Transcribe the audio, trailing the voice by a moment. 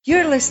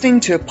You're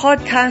listening to a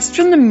podcast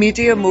from the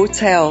Media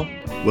Motel.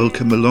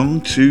 Welcome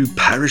along to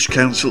Parish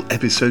Counsel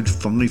episode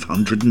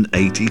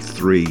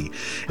 583.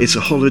 It's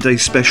a holiday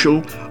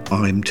special.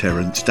 I'm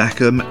Terence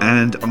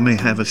and I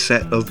have a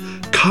set of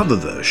cover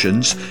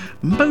versions.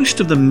 Most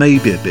of them may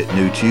be a bit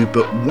new to you,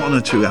 but one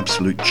or two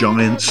absolute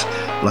giants,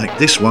 like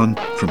this one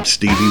from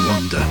Stevie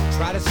Wonder.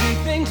 Try to see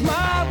things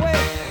my way.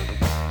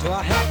 Do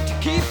I have to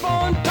keep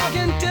on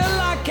talking till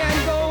I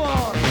can't go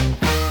on?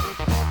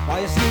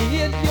 While you see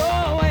it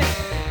your way,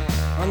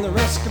 on the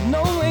risk of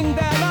knowing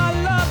that our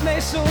love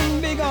may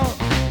soon be gone.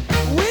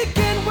 We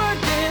can work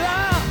it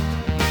out.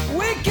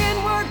 We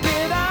can work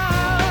it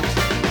out.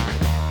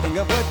 Think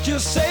of what you're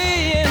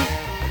saying.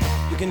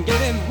 You can get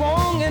it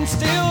wrong and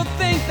still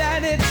think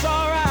that it's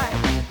alright.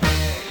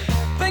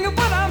 Think of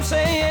what I'm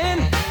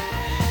saying.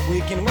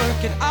 We can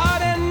work it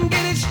out and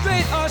get it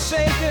straight or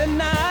say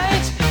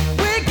goodnight.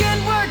 We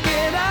can work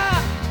it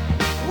out.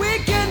 We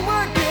can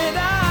work it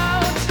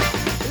out.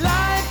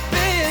 Life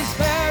is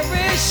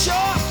very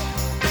short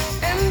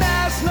and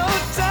there's no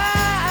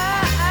time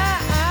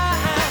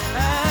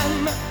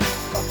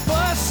for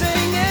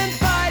fussing and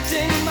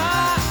fighting,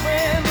 my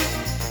friend.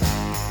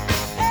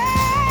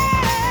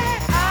 Hey,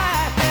 I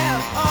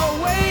have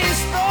always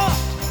thought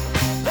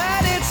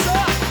that it's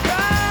a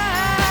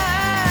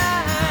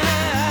crime.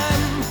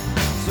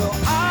 So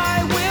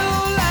I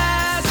will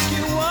ask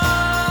you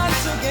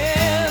once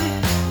again.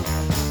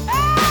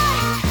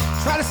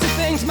 Try to see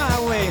things my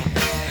way.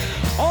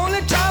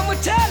 Only time will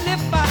tell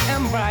if I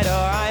am right or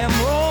I am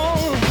wrong.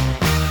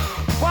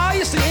 While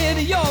you see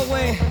it your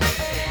way,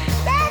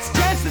 there's a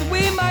chance that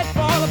we might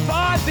fall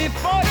apart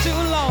before too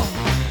long.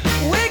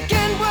 We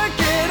can work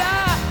it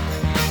out.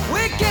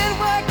 We can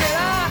work it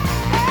out.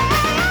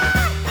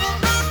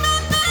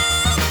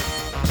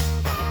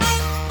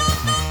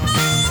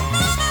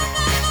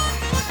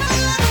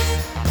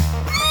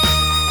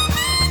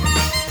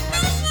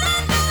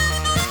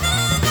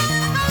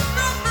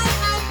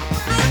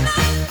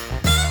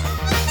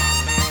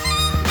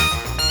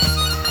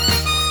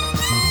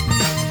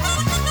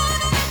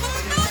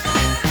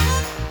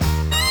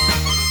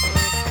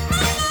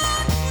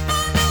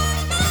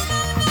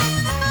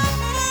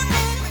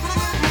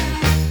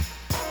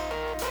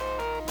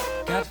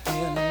 Got a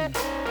feeling,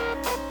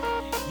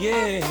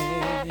 yeah.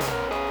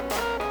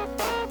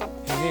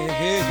 Hey,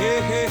 hey,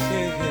 hey, hey,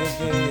 hey,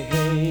 hey,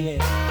 hey.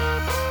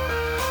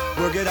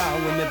 Work it out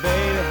with me,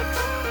 baby.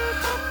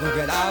 Work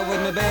it out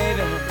with me,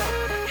 baby.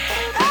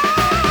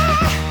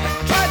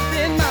 Try it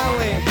in my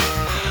way.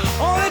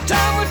 Only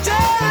time will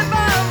tell if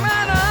I'm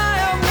right or I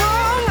am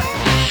wrong.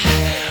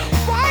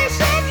 Why you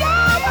say it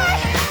your way?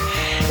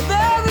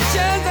 There's a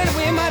chance that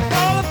we might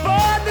fall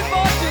apart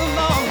before too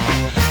long.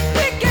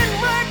 We can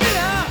work it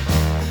out.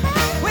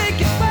 We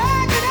can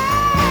work it out.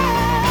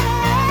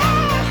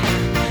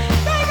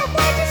 Think of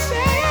what you're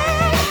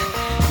saying.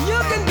 You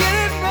can get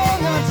it wrong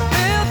and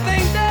still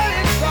think that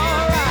it's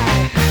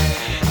alright.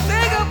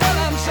 Think of what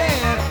I'm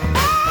saying.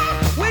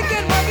 We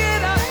can work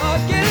it out or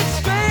get it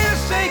straight or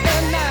say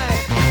goodnight.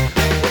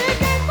 We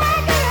can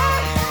work it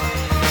out.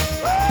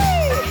 We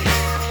can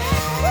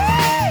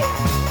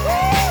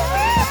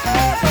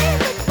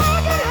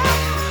work it out.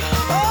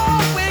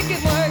 Oh, we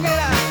can work it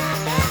out.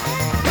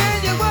 Can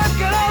you work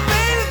it out,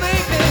 baby,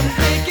 baby?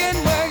 We can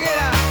work it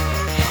out.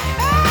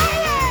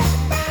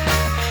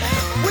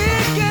 We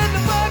can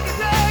work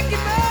it out.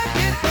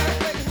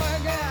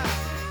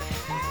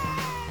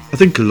 I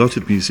think a lot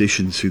of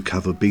musicians who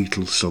cover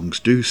Beatles songs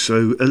do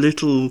so a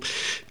little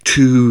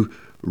too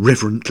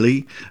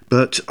reverently,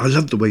 but I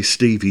love the way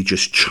Stevie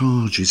just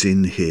charges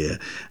in here,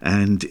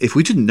 and if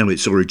we didn't know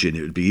its origin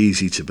it would be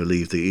easy to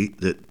believe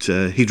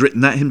that he'd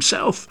written that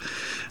himself.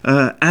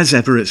 As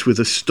ever, it's with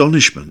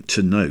astonishment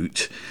to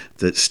note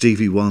that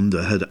Stevie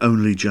Wonder had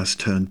only just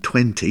turned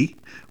 20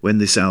 when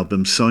this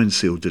album, Signed,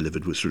 Sealed,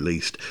 Delivered, was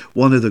released.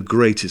 One of the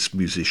greatest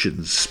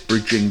musicians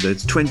bridging the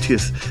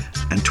 20th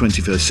and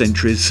 21st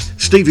centuries,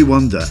 Stevie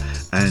Wonder,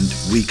 and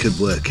We Could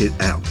Work It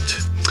Out.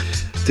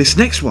 This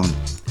next one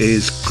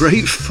is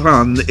great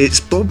fun. It's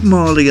Bob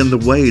Marley and the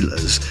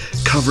Wailers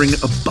covering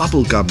a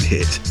bubblegum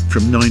hit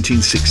from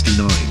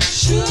 1969.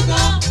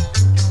 Sugar,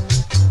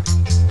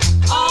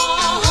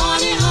 oh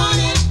honey,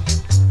 honey,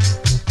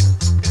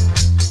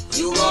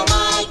 you are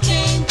my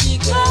candy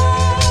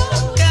girl.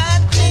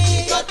 Got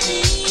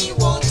me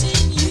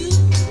wanting you.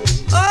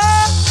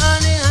 Oh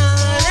honey,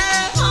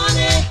 honey,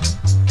 honey,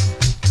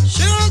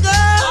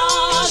 sugar,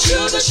 oh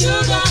sugar,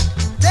 sugar.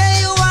 Tell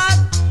you what,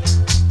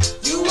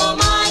 you are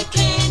my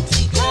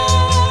candy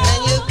girl,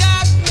 and you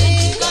got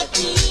me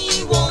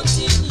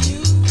wanting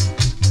you.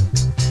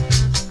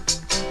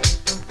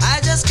 I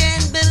just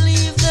can't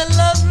believe the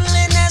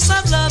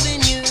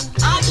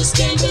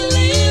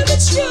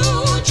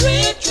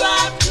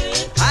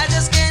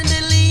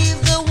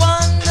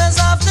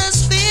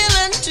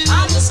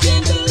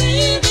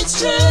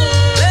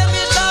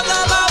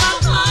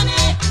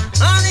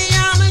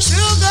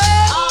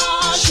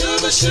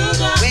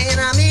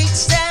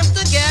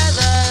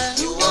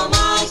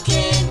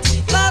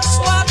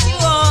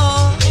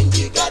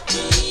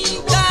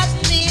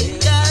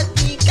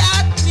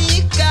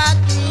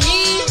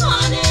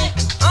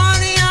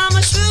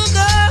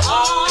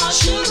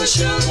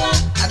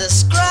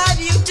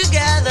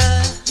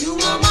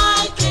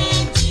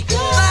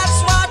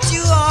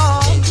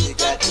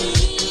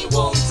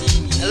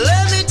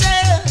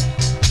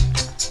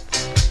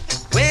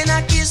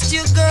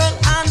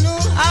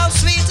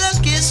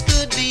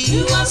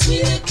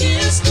sweet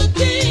kiss could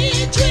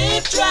be.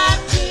 Drip, drop,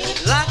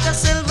 drip. Like a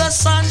silver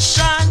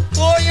sunshine,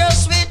 pour your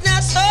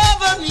sweetness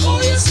over me.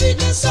 Pour your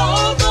sweetness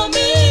over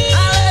me.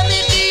 Let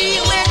me be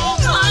with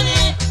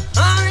honey,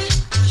 honey,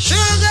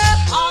 sugar.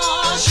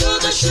 Oh,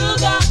 sugar,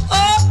 sugar.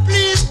 Oh,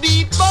 please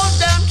be both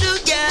them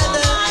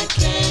together. Oh, my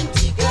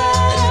candy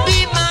girl. And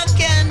be my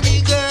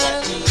candy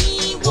girl.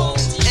 Me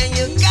wanting. And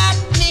you got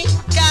me,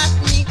 got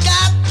me,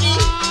 got me.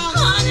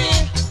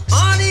 Honey,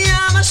 honey,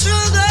 I'm a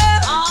sugar.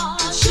 Oh,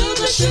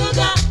 sugar,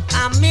 sugar.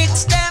 I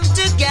mix them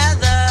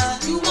together.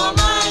 You are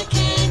my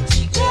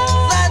candy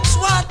girl. That's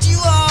what you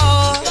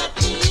are.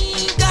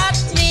 Got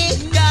me,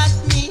 got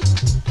me.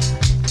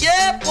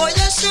 Yeah, pour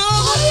your sugar.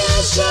 Pour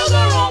your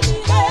sugar on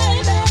me,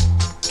 baby.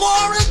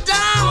 Pour it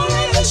down.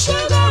 Pour your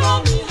sugar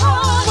on me,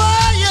 honey.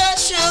 Pour your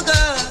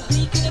sugar.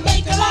 We can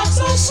make a life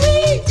so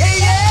sweet. Yeah,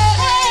 yeah,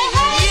 hey,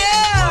 hey.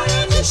 Yeah.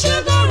 Pour your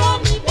sugar on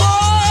me, baby.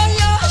 Pour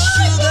your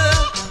sugar.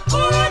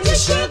 Pour your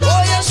sugar.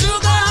 Pour your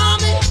sugar on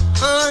me,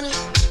 honey.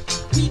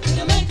 We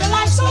can make a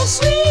life so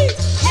sweet.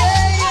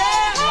 Yeah,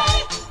 yeah, hey.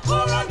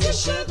 Pour your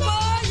sugar.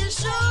 Pour your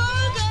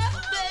sugar,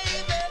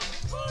 baby.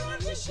 Pour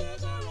your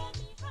sugar on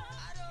me,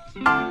 honey.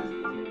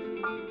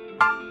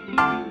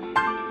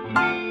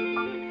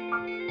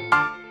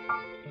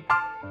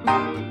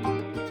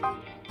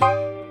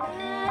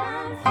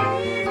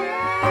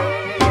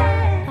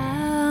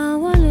 I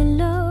wanna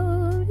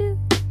love you.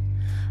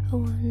 I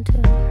want to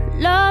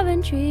love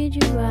and treat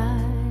you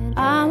right.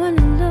 I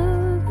wanna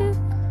love you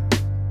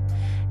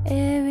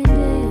every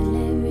day and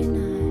every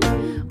night.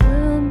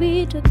 We'll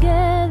be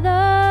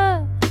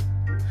together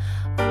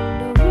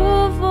under the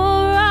roof over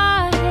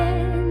our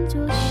heads.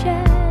 We'll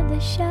share the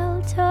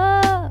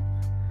shelter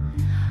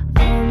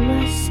of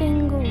my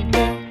single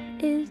bed.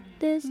 Is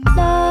this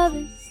love?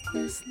 Is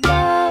this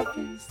love?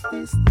 Is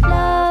this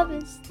love?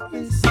 Is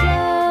this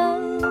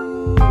love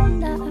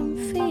that I'm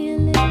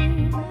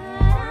feeling?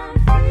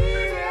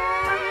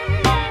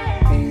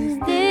 Is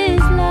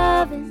this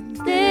love? Is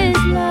this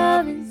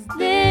love? Is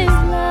this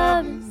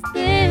love? Is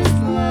this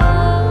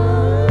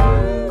love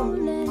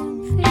that I'm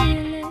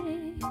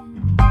feeling?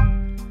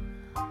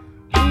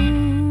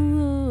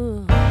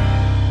 Ooh.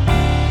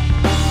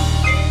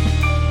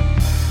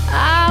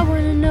 I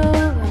wanna know,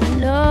 wanna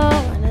know,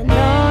 wanna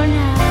know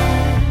now.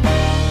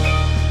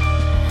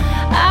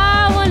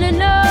 I wanna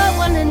know,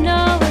 wanna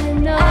know, wanna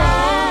know.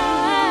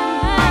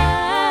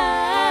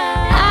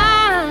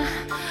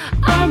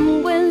 I'm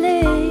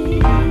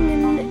willing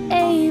and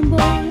able.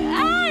 I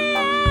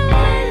am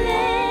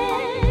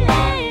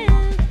willing.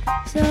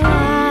 So I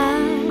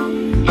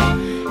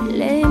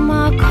lay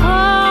my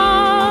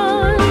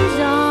cards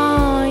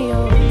on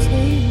your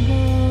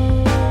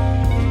table.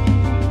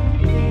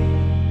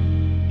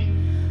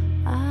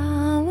 I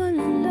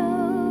wanna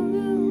love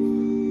you.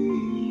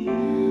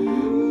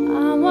 I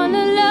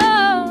wanna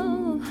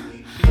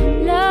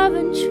love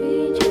and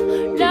treat you,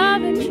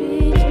 love and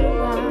treat you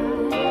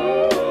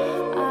right.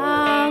 I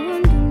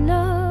wanna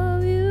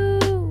love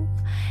you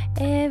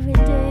every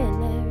day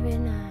and every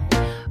night.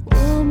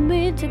 We'll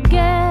be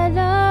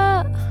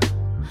together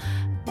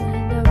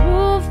with the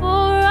roof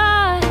over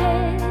our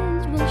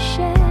heads. We'll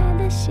share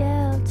the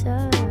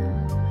shelter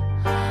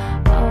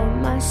of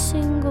my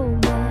single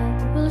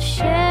bed. We'll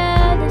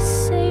share the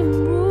same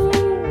room.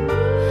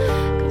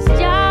 'Cause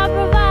Jah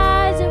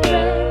provides a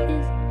bread.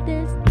 Is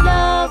this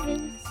love?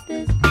 Is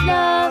this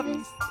love?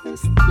 Is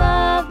this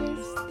love?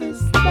 Is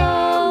this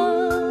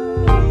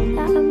love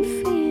that I'm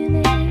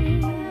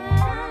feeling?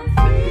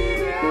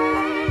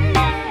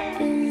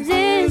 Is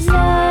this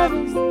love?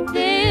 Is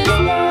this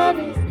love?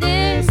 Is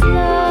this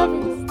love?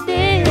 Is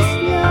this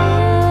love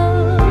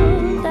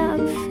that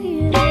I'm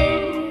feeling?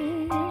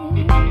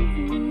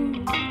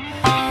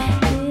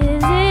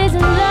 Is this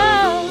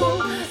love,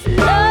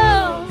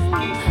 love,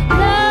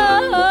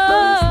 love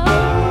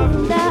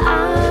that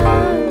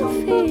I'm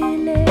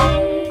feeling?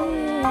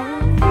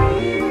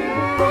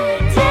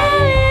 Tell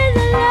me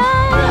the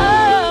love,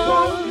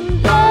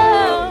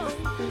 love,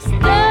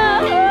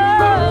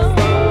 love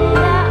that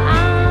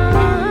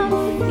I'm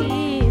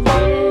feeling.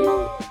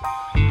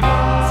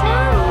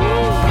 Tell me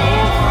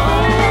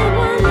if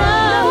one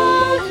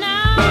love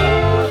now.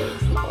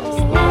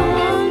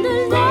 Oh, the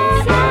love,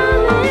 tell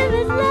me if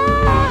it's love. This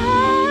love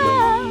I'm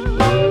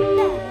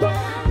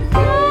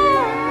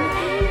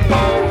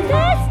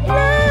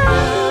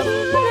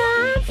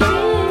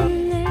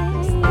feeling.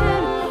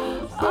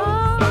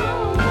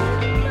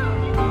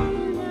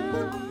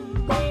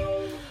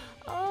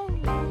 Oh,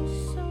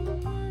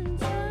 someone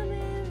tell me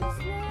if it's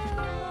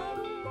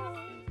love.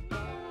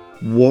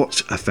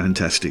 What a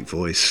fantastic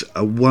voice,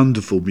 a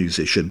wonderful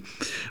musician.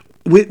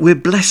 We're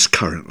blessed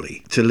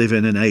currently to live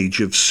in an age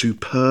of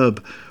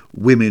superb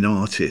women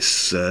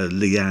artists,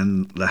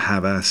 Leanne La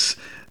Havas,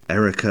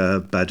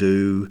 Erica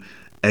Badu,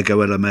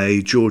 Ego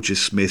LMA, Georgia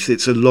Smith.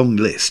 It's a long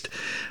list.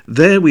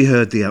 There we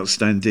heard the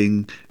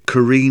outstanding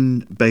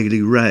Corinne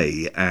Bailey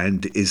Ray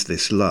and Is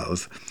This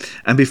Love?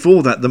 And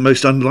before that, the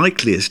most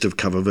unlikeliest of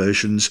cover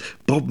versions,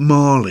 Bob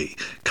Marley,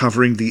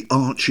 covering the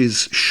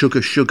Arch's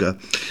Sugar Sugar.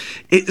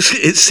 It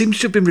seems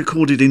to have been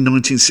recorded in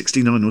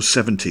 1969 or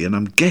 70, and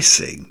I'm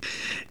guessing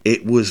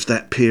it was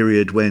that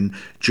period when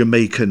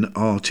Jamaican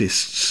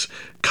artists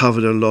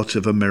covered a lot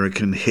of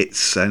American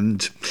hits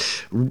and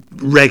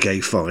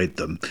reggae-fied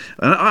them.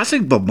 And I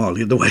think Bob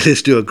Marley and the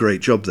Wailers do a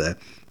great job there.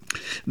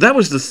 That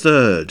was the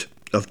third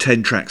of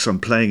 10 tracks I'm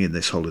playing in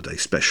this holiday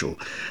special,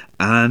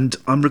 and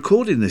I'm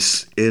recording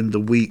this in the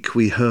week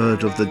we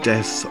heard of the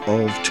death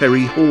of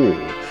Terry Hall,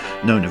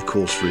 known of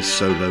course for his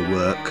solo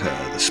work,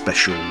 the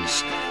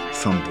Specials,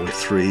 Funboy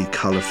 3,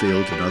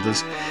 Colourfield and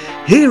others.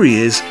 Here he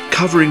is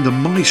covering the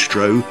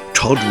maestro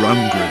Todd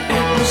Rundgren.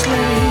 It was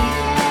late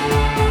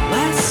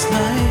last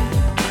night,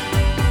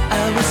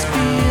 I was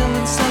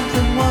feeling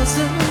something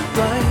wasn't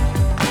right.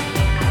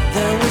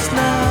 There was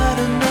not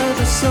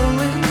another soul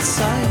in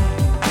sight.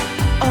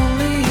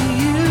 Only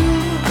you.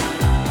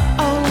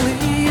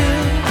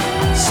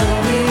 So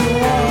we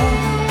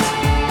walked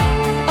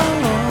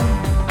along,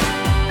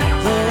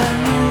 though I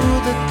knew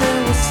that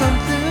there was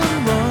something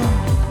wrong.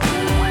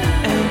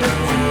 And a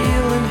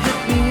feeling hit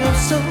me oh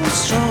so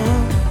strong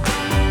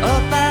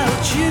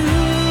about you.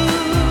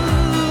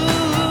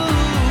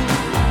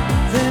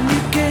 Then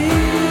you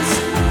gazed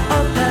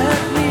up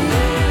at me,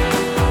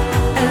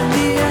 and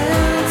the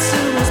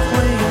answer was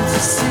plain to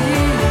see.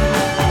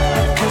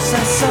 'Cause I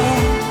saw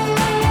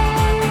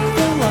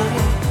the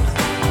light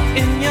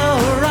in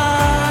your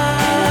eyes,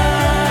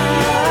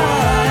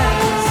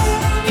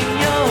 in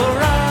your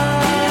eyes.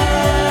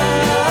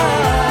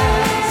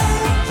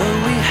 Though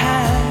we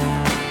had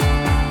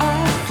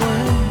our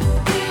flame,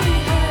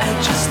 I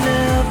just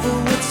never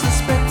would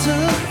suspect a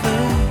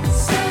thing,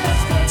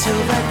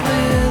 till that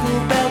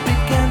little bell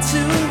began to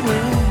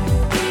ring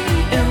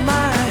in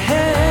my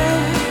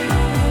head,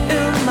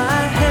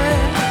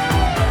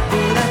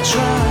 but I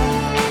tried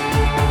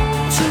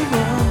to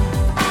run,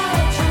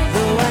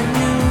 though I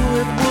knew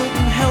it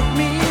wouldn't help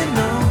me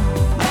none,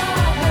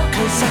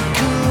 'cause I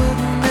could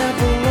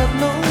never love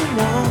no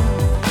one.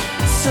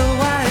 So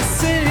I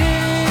sing,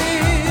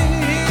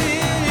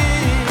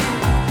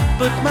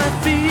 but my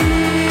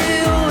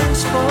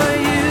feelings for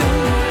you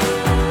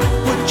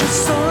were just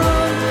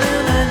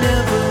something I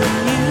never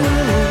knew,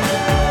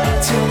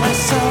 till I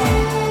saw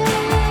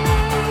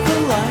the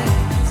light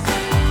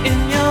in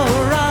your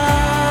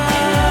eyes,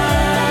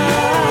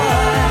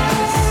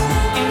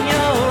 in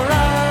your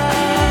eyes.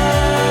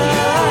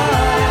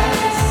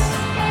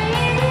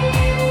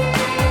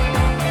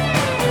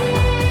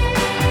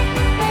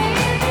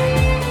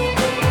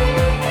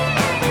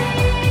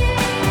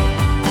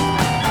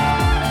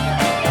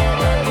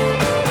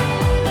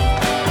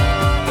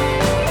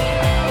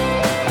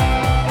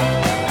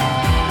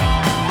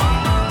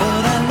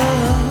 But I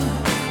love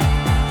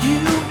you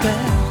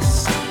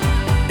best.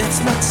 It's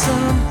not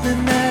something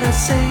that I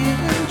say in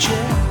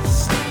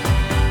jest,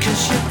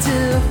 'cause you're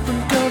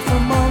different, girl,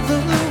 from all the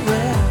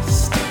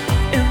rest.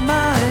 In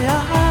my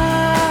eyes,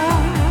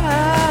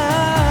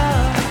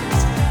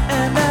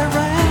 and I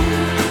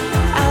ran,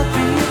 I'll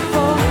be a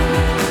fool,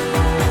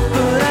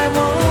 but I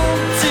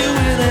won't do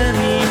it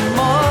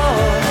anymore.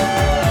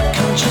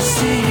 Can't you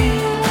see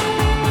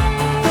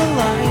the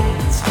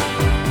light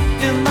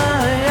in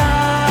my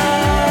eyes,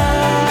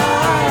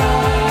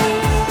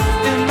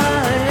 in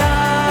my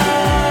eyes,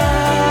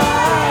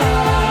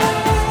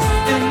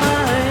 in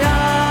my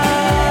eyes,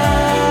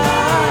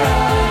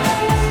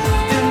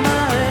 in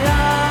my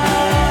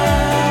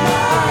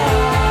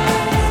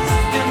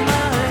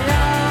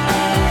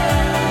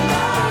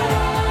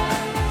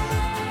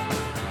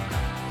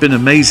Been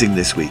amazing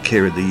this week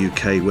here in the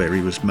UK, where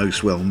he was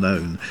most well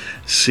known,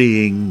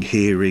 seeing,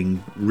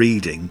 hearing,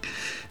 reading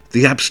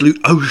the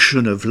absolute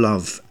ocean of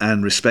love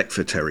and respect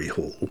for Terry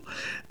Hall.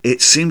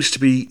 It seems to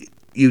be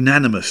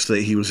unanimous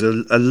that he was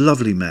a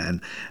lovely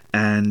man,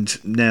 and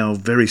now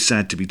very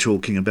sad to be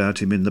talking about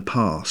him in the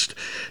past.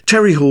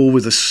 Terry Hall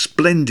with a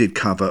splendid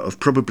cover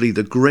of probably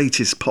the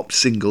greatest pop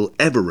single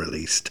ever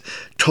released,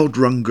 Todd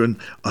Rundgren,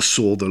 I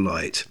Saw the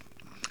Light.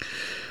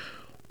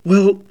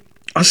 Well,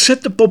 I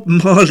said the Bob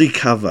Marley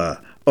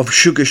cover of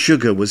Sugar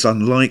Sugar was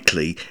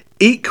unlikely.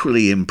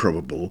 Equally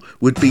improbable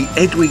would be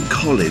Edwyn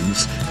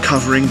Collins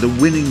covering the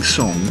winning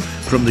song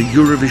from the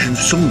Eurovision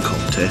Song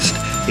Contest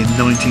in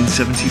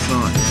 1975.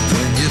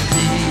 When you're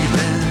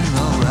feeling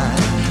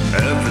alright,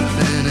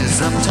 everything is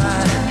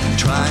uptight.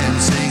 Try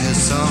and sing a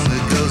song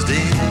that goes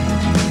ding,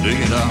 ding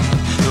it up.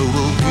 There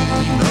will be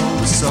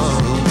no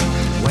sorrow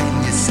when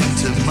you sing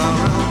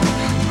tomorrow.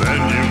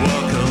 When you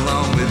walk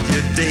along with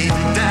your ding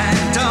dang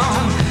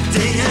dong,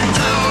 ding and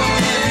dong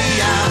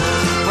every hour.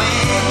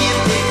 When you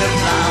pick a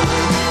flower,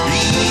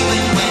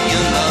 even when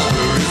your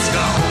lover is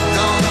gone,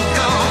 gone,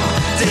 gone.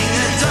 Ding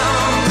and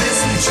dong,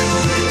 listen to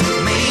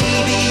it.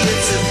 Maybe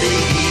it's a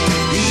biggie,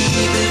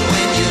 even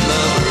when your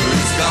lover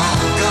is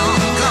gone,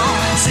 gone,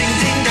 gone. Sing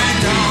ding dang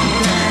dong,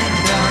 dang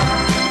dong,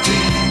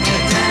 ding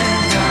dang dong.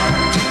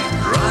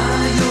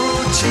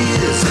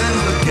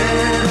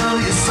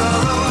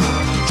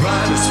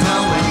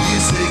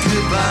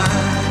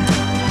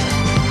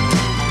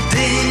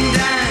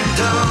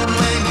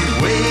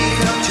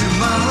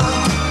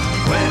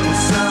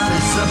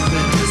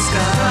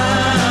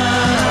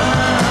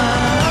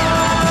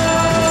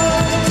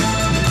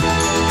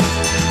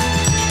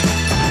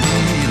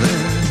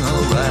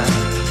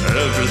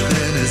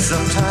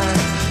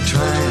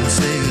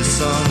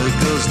 song that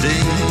goes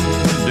ding,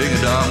 ding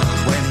a dong.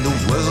 When the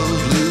world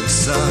looks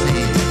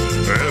sunny,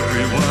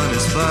 everyone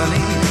is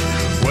funny.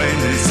 When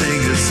they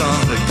sing a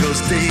song that goes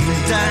ding,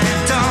 dang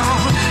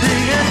dong,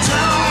 ding a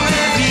dong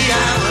every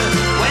hour.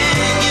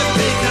 When you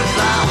pick a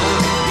flower,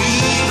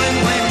 even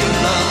when your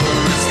lover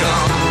is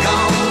gone,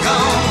 gone,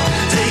 gone.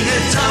 Ding a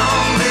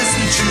dong,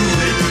 listen to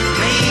it.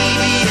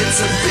 Maybe it's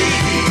a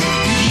baby,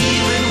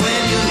 even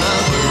when your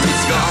lover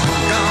is gone,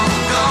 gone,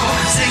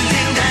 gone. Sing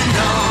ding dang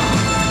dong.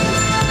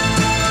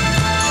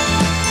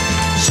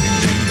 Sing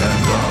ding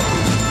dang dong.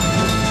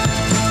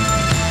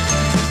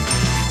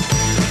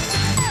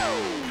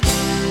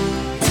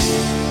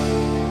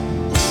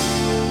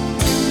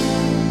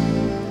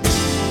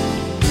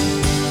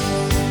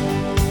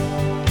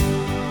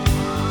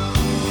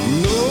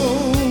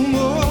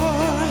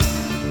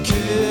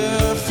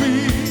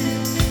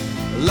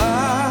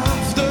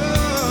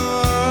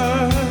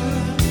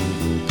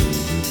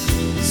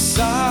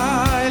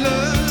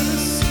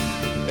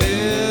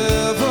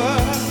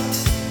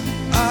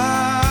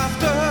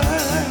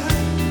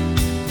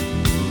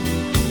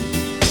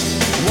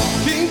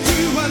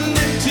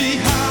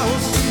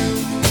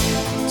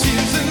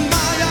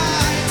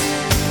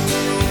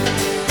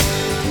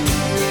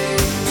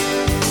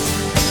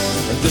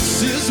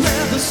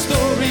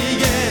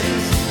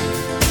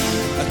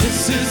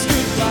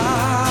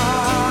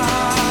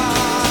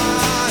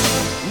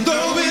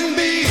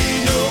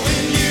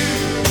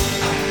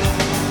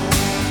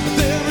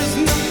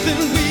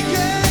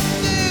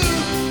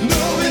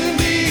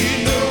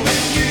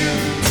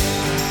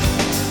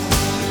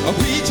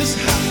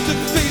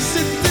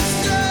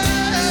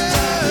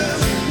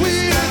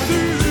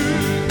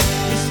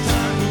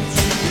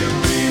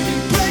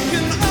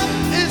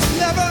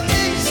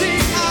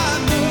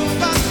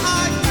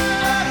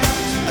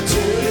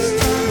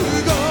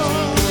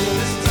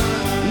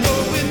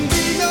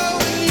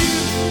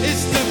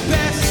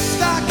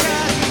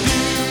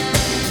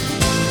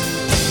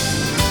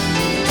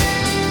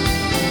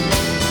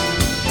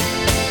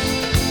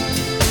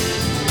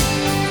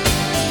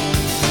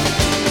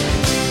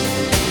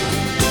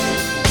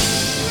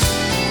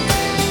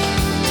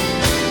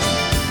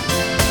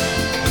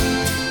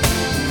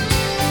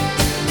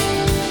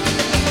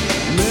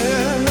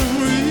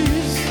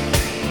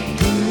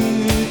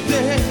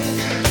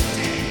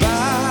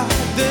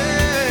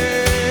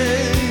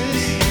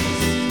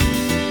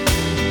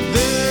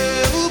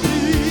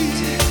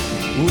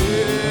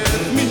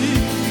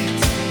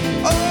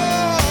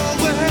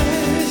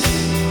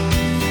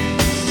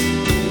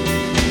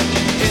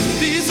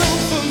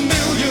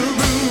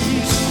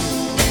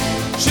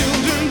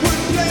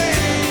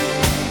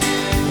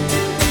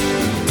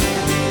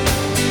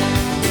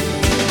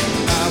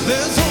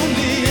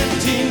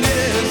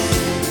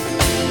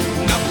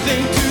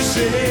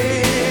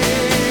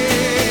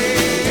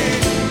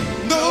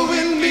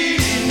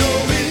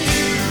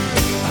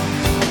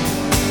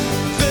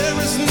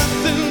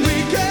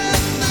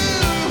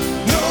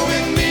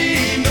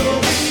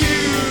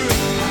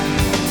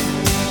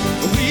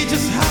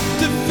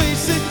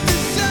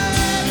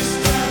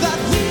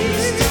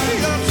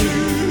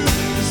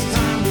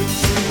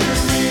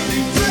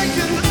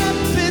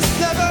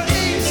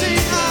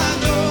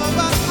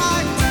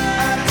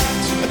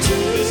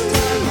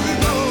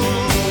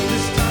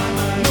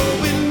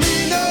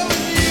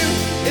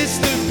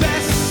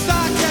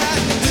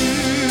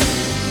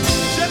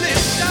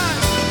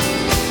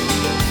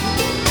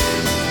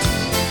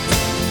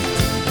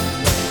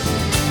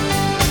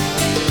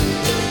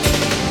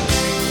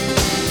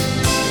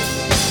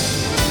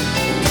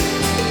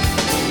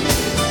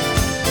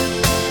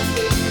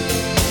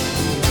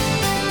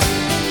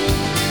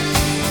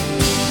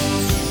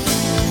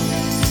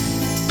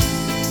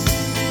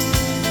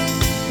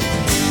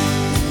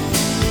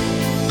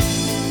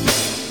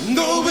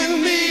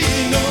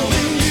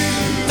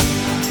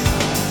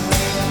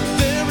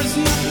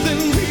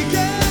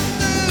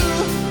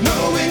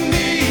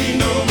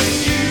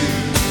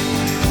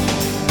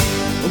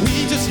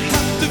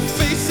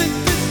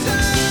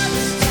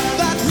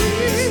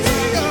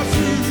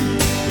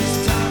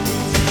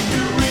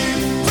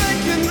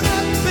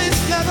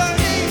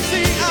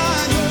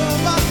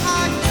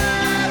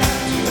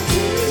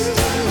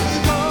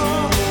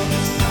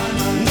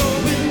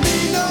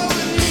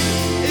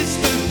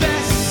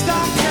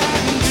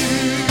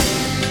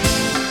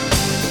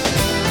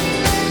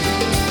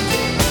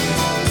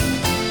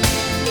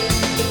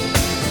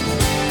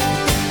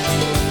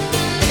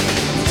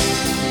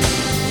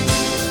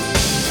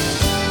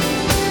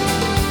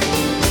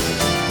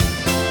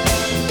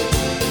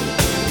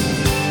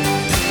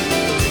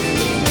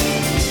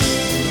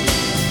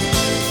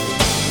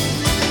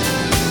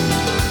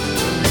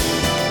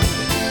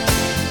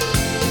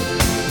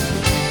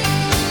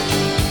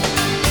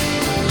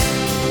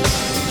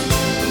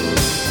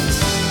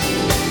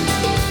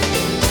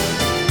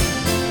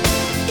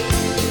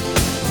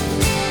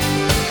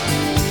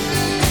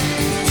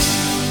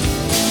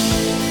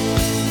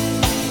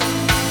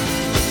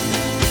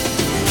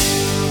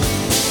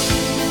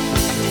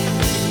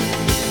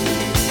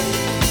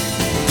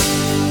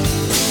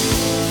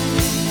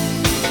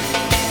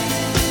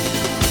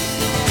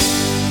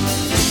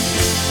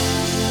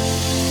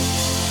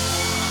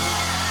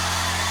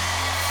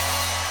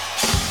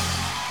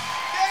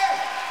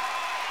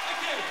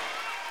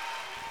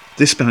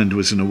 This band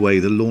was in a way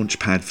the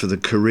launchpad for the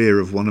career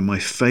of one of my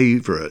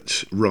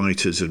favourite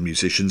writers and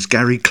musicians,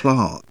 Gary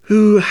Clark,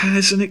 who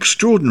has an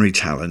extraordinary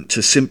talent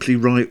to simply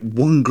write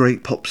one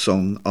great pop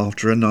song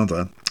after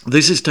another.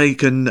 This is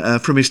taken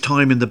from his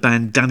time in the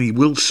band Danny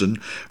Wilson,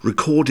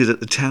 recorded at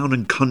the Town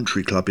and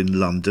Country Club in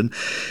London.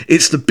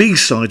 It's the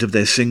B-side of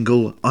their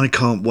single, I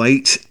Can't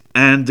Wait,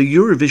 and the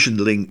Eurovision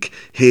link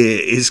here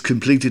is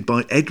completed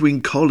by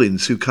Edwyn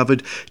Collins, who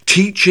covered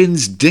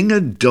Teachin's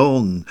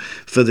Ding-a-Dong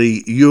for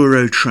the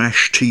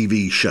Eurotrash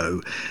TV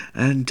show.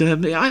 And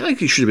I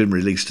think it should have been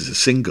released as a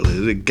single.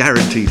 It's a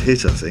guaranteed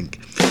hit, I think.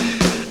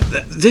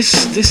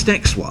 This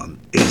next one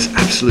is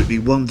absolutely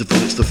wonderful.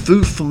 It's the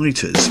Foo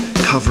Fighters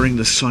covering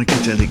the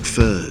Psychedelic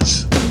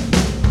Furs.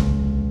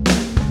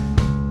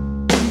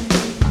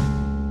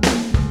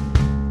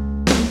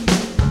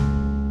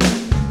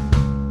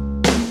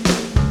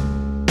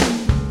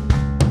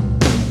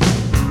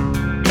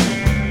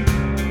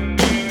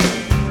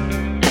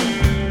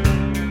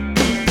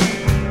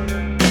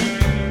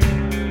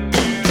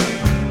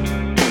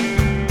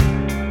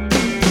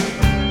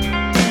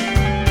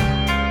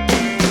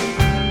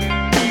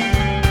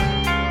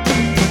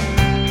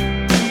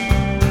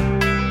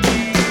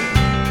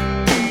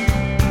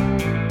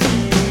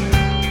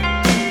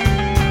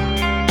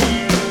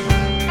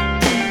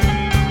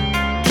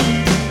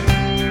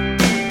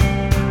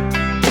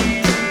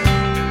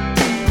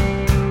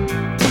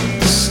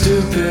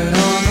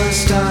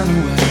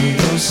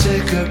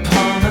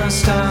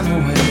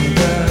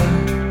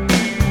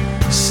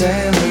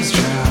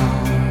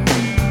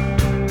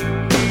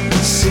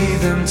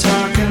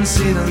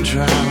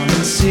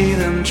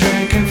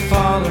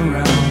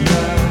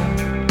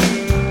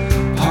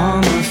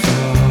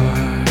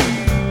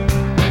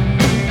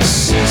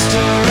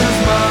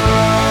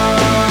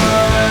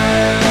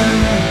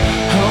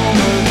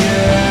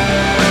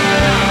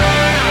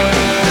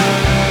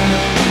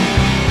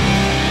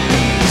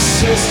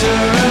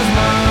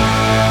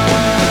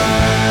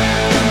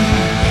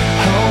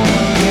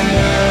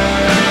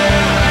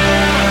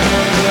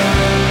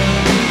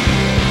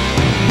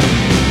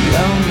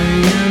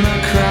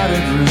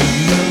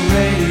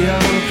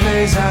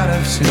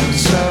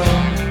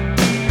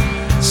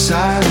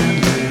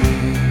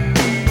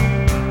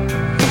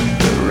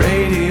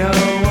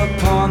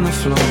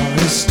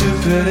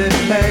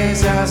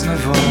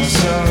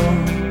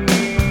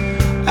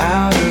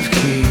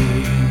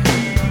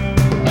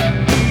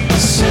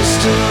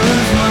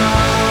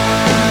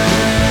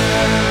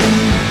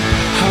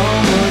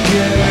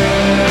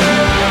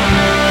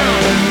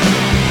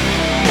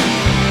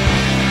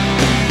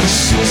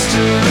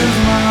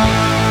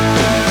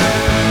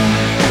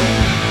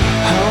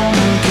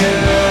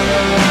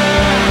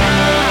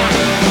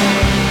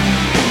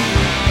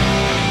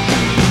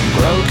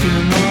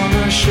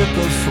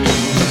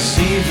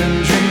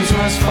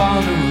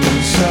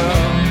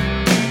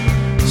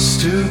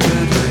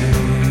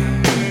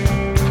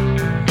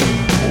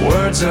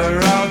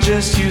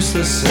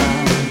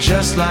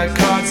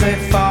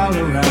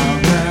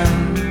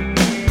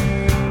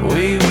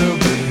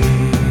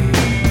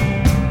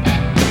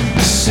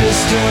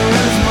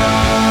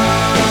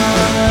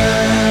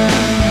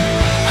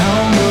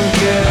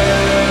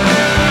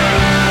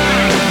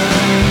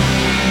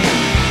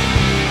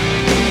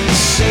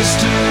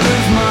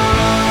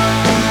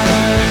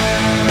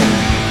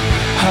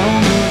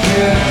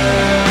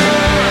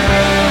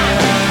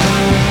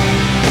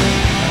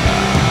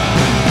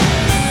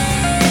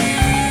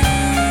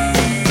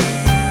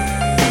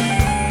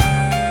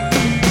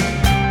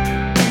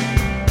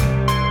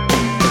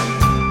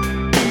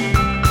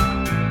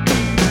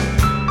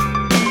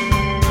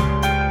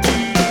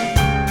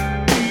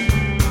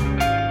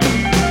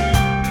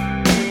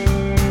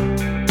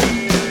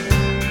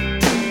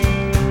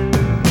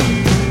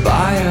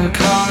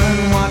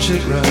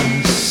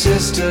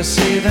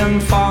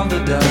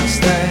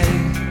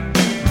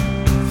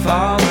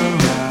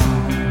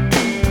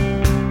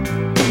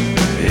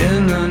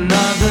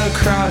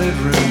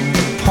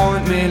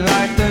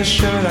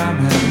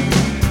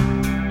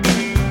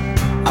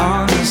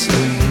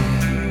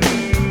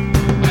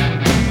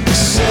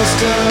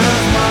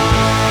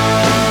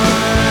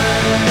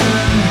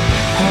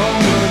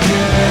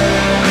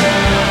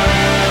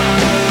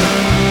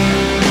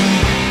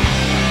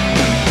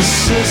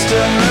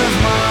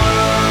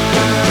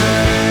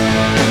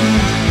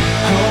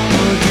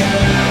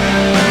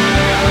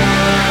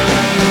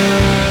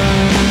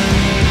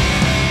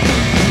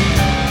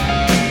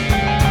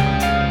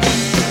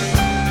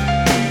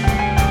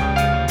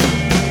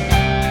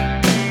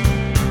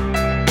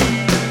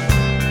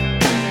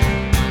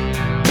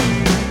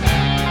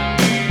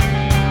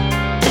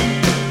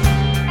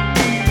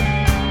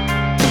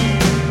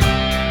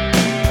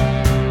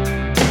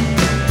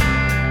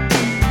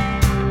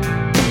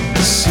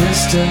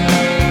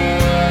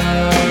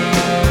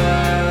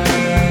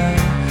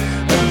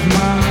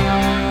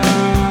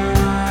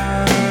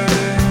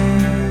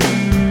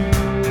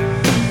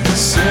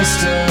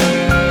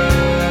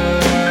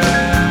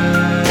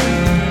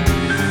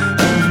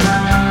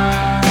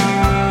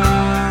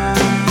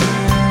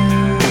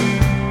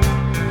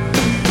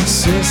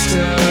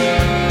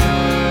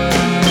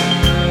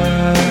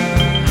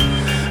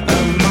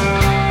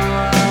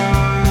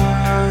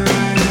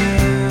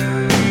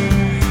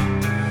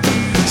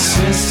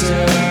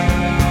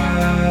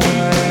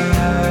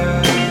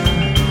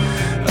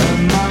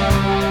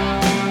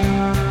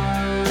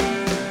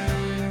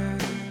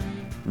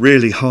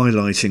 really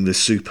highlighting the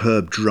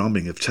superb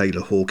drumming of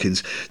Taylor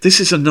Hawkins. This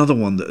is another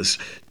one that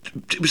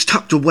was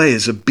tucked away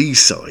as a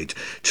B-side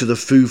to the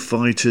Foo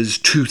Fighters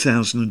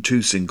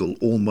 2002 single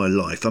All My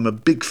Life. I'm a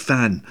big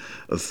fan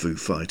of Foo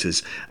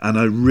Fighters, and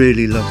I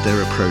really love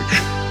their approach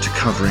to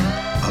covering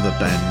other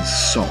bands'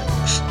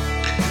 songs.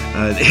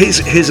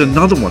 Here's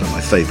another one of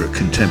my favourite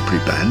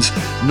contemporary bands,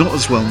 not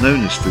as well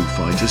known as Foo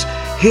Fighters,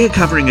 here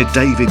covering a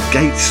David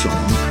Gates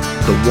song,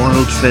 The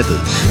Wild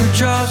Feathers. Who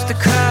draws the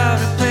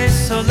crowd and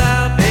plays so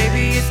loud?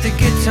 Baby, it's the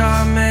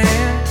guitar man.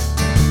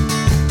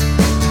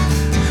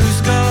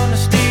 Who's gonna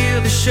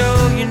steal the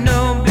show? You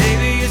know,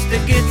 baby, it's the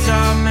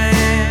guitar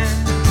man.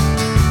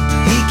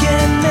 He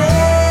can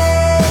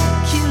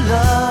make you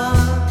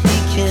love, he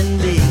can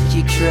make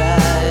you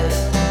cry.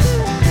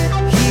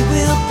 He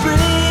will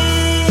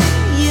bring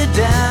you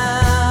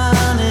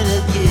down and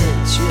he'll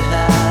get you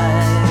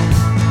high.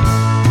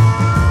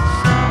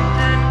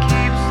 Something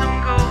keeps them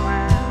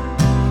going,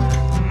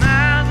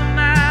 miles and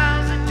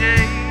miles a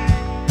day.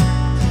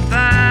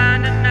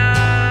 Find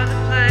another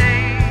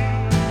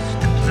place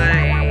to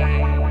play.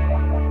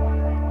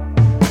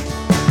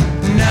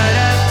 Night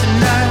after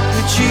night,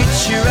 we treat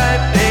you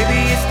right, baby.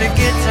 It's the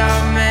guitar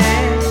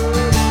man.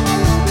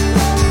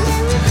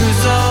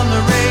 Who's on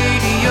the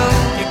radio?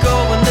 You go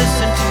and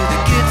listen to the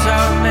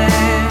guitar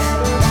man.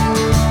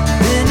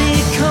 Then he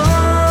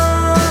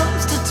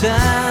comes to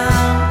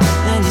town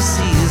and you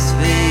see his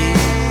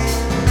face,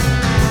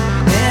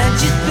 and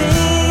you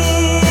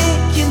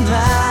think you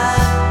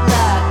might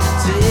like to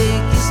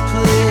take his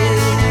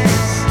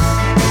place.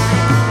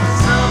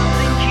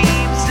 Something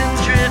keeps him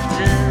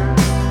drifting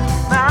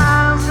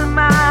miles and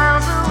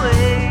miles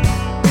away,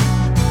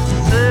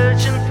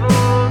 searching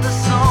for the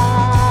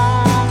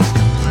songs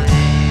to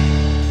play.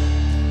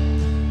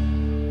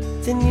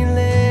 Then you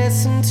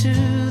listen to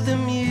the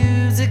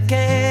music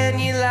and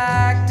you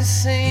like to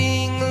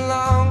sing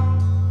along,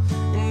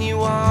 and you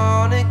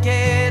wanna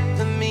get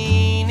the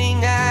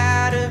meaning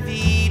out of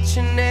each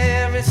and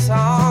every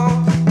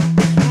song.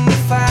 And you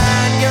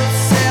find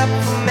yourself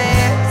a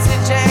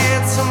message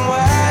and some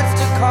words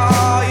to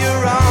call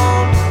your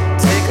own.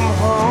 Take 'em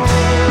home.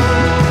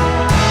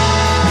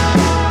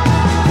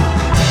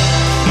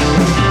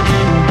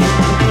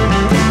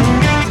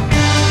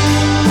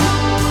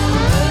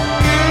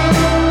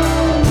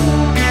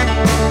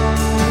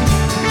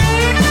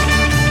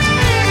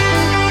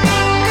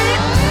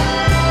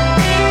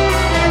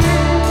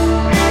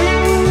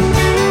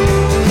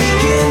 He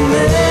can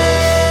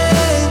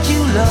make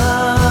you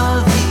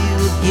love, he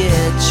will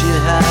get you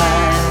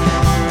high.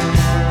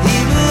 He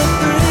will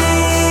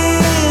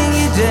bring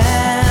you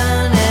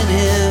down and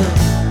he'll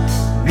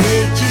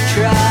make you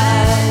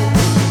cry.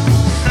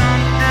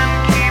 Something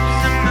keeps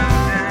him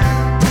moving,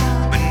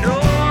 but no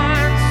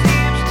one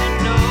seems to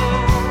know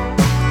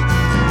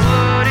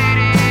what it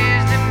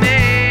is that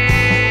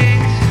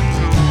makes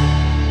him go.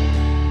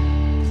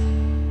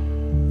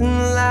 And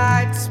the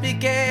lights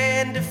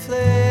began to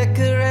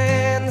flicker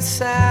and the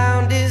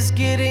sound is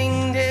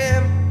getting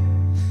dim,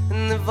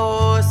 and the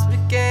voice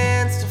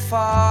begins to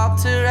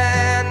falter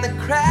and the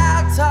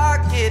crowds are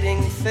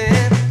getting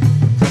thin.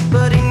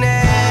 But he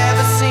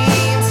never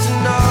seems to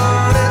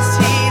notice,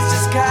 he's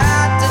just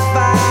got to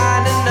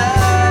find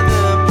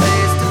another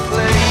place to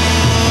play.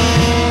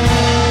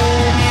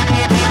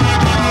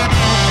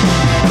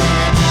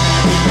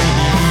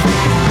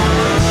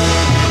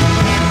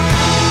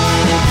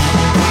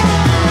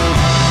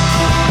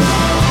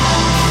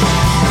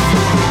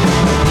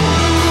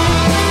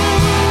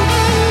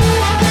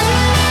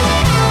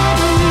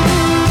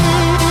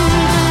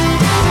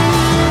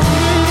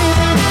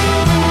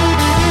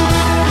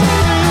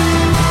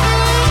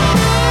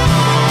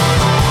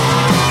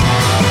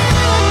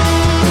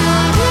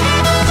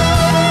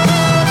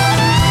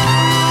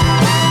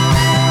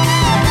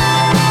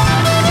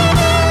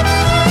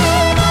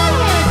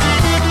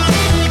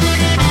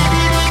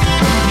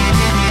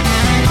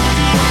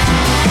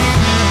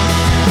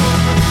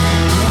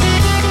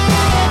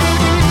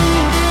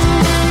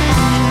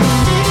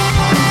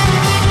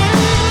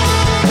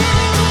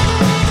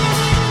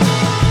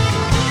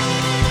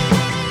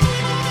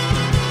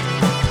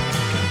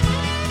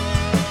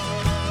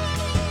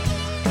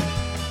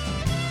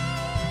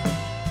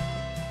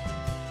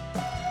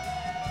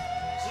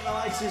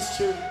 Tonight's is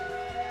tune.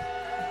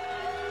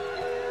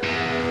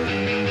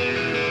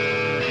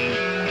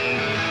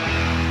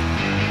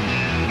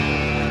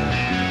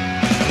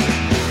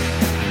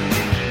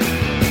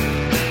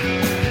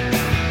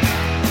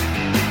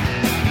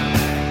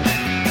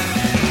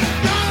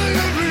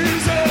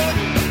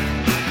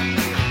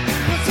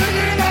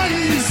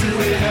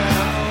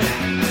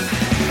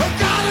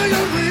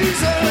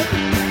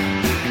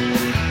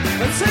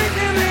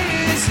 Taking the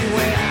easy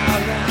way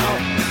out now.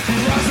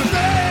 Was a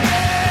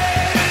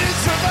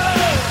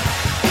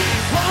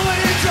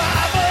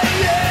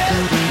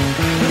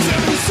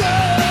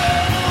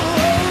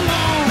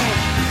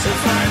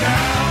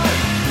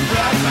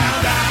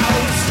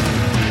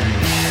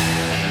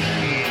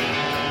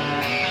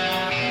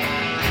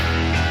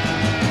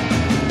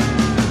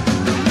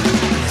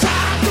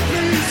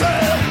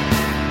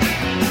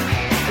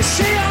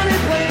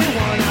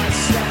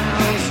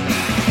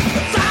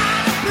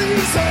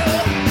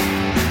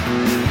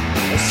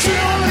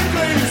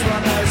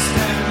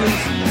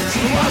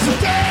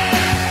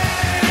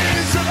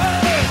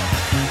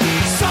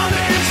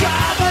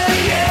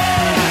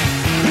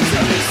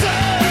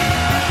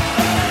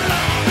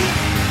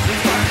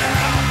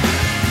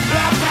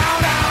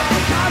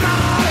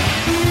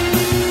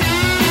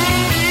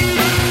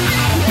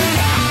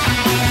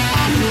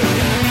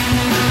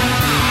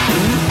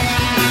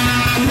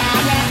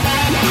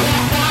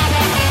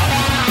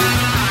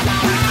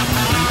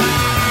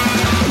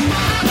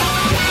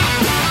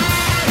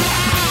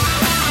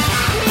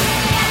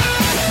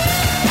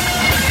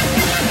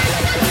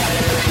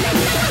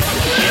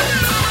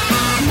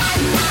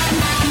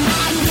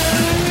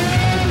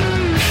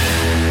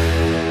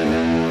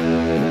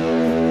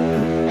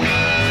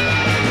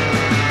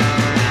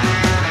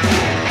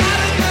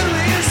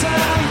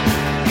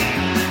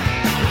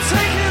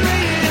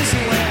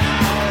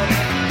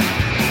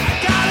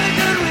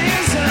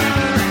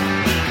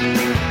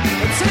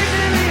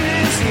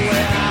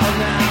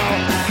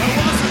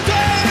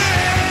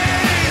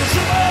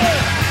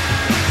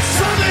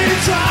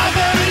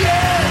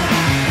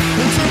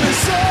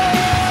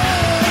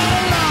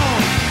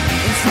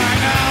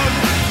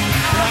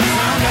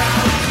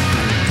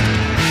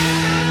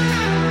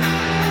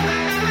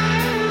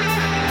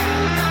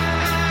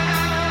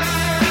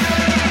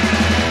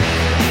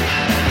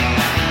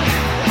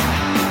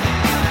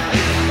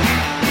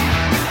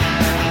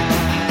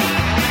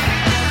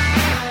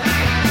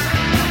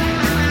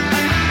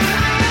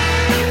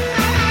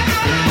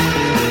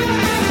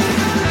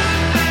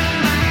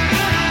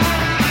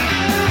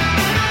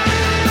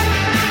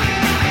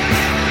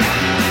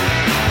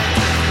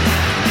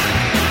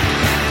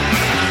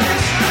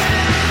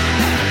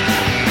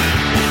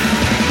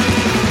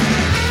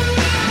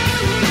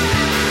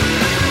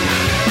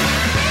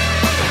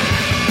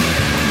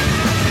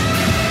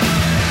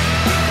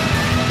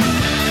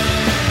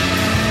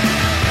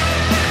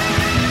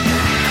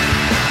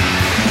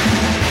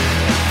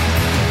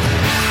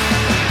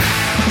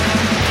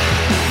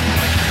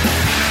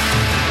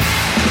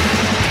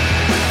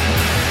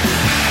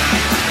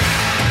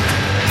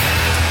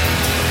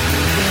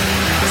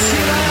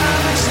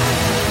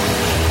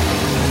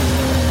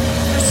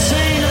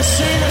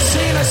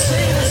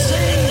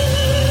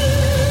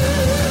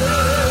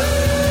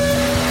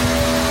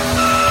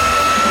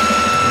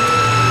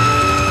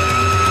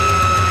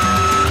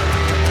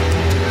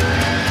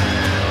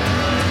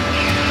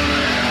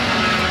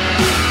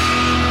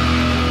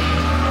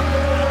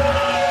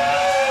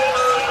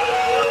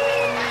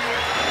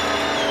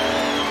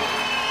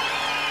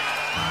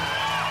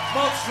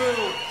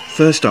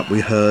First up, we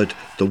heard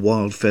the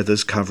Wild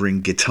Feathers covering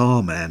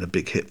Guitar Man, a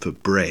big hit for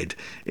Bread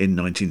in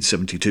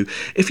 1972.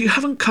 If you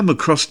haven't come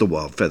across the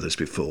Wild Feathers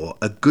before,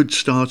 a good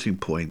starting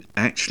point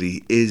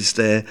actually is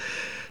their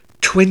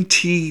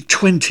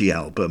 2020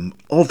 album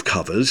of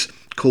covers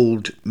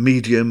called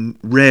Medium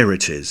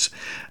Rarities.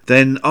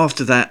 Then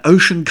after that,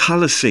 Ocean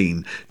Colour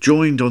Scene,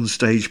 joined on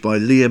stage by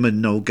Liam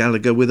and Noel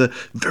Gallagher with a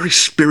very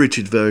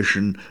spirited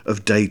version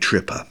of Day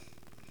Tripper.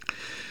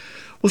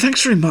 Well,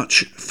 thanks very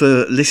much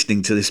for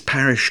listening to this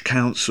Parish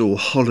Counsel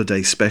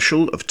holiday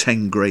special of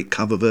 10 great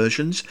cover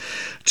versions.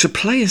 To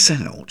play us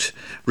out,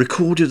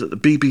 recorded at the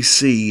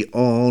BBC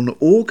on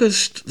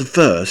August the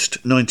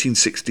 1st,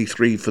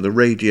 1963 for the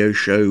radio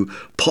show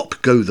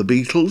Pop Go the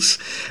Beatles,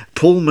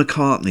 Paul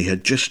McCartney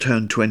had just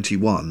turned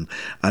 21,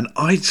 and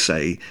I'd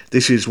say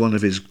this is one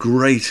of his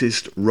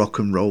greatest rock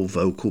and roll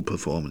vocal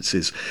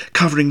performances,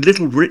 covering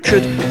Little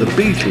Richard, the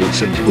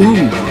Beatles and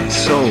Ooh My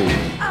Soul.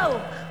 Oh,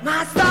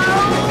 my soul,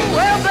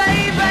 well,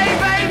 baby,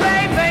 baby,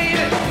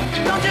 baby,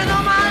 don't you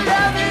know my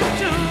love is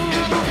true?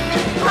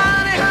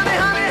 Honey, honey,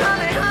 honey,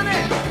 honey,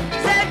 honey,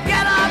 said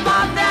get up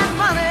off that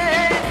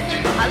money.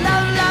 I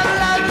love, love,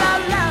 love,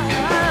 love,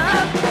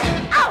 love.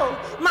 Oh,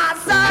 my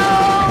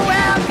soul,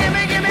 well, give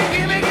me, give me,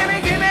 give me, give me,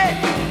 give me,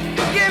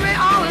 give me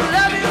all the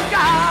love you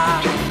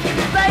got.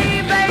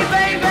 Baby, baby,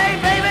 baby,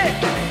 baby,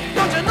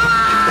 don't you know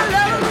I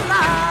love a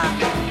lot?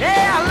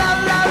 Yeah, I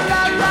love, love,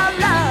 love, love,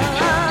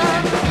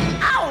 love.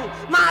 Oh,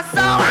 my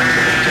soul.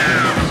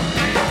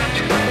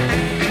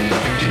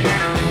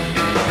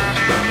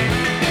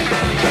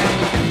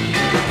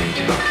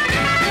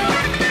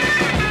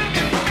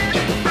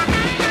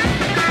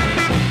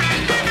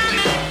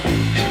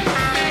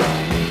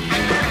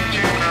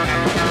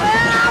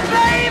 Well,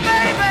 baby,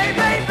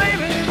 baby,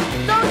 baby,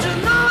 don't you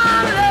know I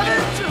love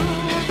it too?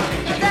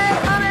 Say,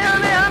 honey,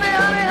 honey, honey,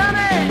 honey,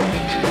 honey,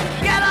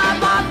 get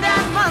up off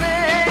that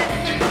money.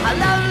 I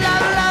love,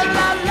 love, love,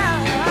 love,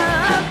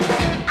 love.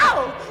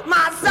 Oh,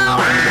 my soul.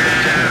 Well,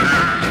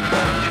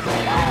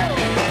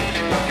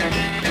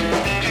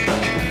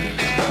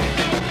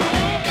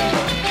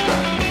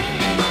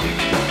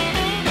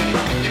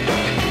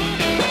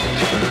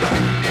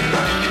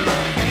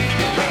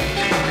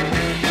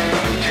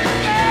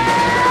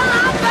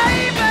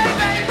 baby,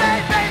 baby,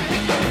 baby,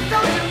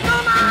 don't you know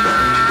my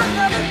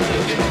love is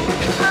true?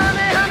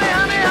 Honey, honey,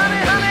 honey,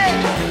 honey, honey,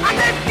 I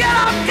said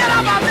get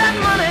up off that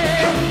money.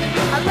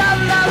 I love,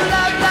 love,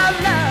 love, love,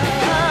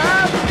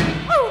 love.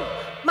 Ooh,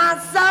 my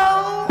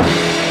soul.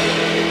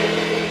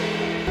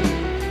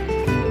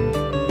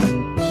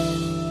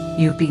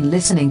 You've been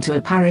listening to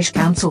a Parish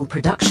Counsel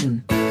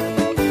production.